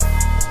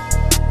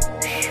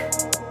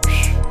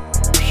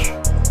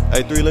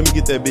Hey, 3, let me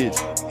get that bitch.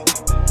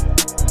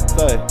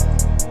 Say,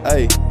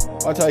 hey,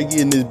 watch how you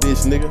get in this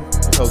bitch, nigga.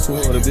 So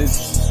 200,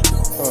 bitch.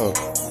 Oh,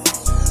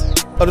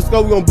 the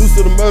scope, we gon' boost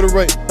to the murder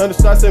rate. 100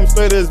 shots, 7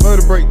 straight as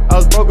vertebrae. I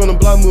was broke on the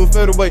block, moving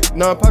featherweight.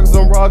 9 pockets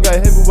on raw, got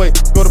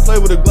heavyweight. Go to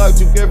play with a Glock,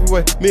 juke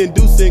everywhere. Me and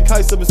Deuce in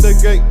kites up a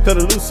segregate. Cut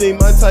a loose scene,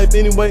 my type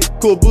anyway.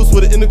 Cool boost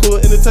with an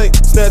intercooler intake.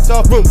 Snatch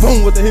off, boom,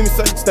 boom, what the Hemi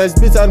say. Snatch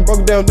bitch out and broke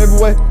it down every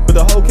way. But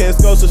the hoe can't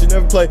score, so she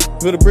never play.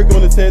 Put a brick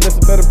on the 10,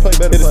 that's a better play.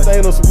 Hit a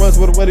stain on some runs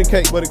with a wedding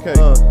cake. Hitting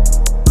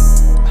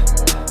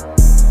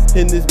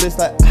this bitch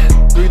like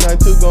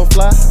 392 gon'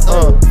 fly.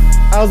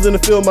 I was in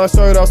the field, my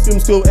shirt off,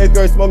 student school, 8th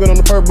grade, smoking on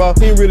the perp ball.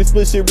 He ain't really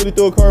split shit, really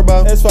threw a curve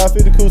out.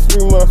 S550 cool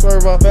screaming when I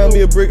swerve off. Found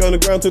me a brick on the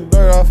ground, took the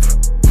dirt off.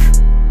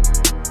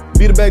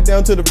 Beat it back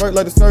down to the vert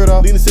like the skirt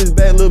off. Lean the shit's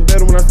back a little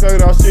better when I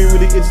skirt off. She ain't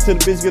really itchy till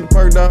the bitch get the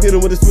perk off. Hit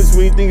him with a switch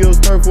when you think it was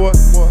turf for it.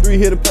 3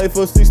 hit a play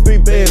for a 6'3"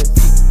 band.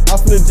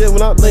 Off in the jet when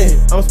I land.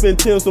 I'm spending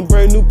 10 on some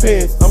brand new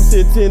pants. I'm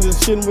still 10 to the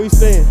shit where you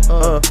stand.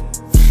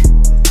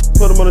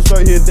 Put him on the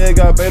shirt here, dead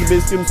guy. Bad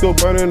bitch, skin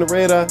scope, burner in the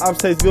red eye.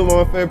 Ops taste good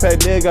on my fair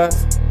pack, dead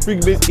guys.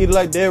 Freaky bitch, eat it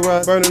like dead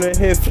right. Burning her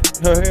head,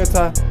 her hair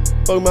tie.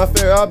 Fuck my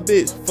fair out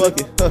bitch, fuck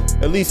it,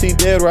 at least he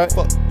dead right.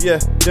 Fuck,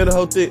 yeah, dead the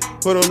whole thick,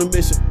 put on the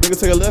mission. Nigga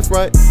take a left,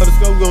 right. For the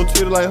scope, gon'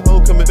 treat it like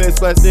homecoming.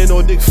 Fast splash, there no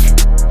dick.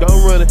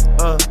 Gon' run it,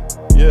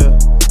 yeah.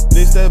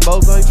 Niggas that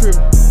both ain't trippin'.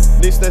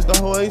 Niggas that's the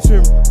hoe ain't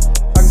trippin'.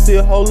 I can see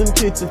a hole in the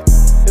kitchen.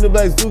 In the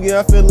black Zoogie,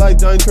 I feel like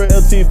Johnny Trent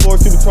LT4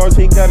 supercharged.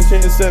 He ain't got a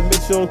chance except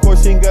Mitchell on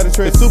course, he ain't got a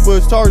trend. Super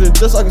is charging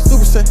just like a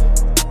super set.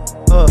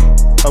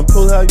 I'm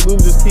cool how you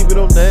move, just keep it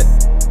on that.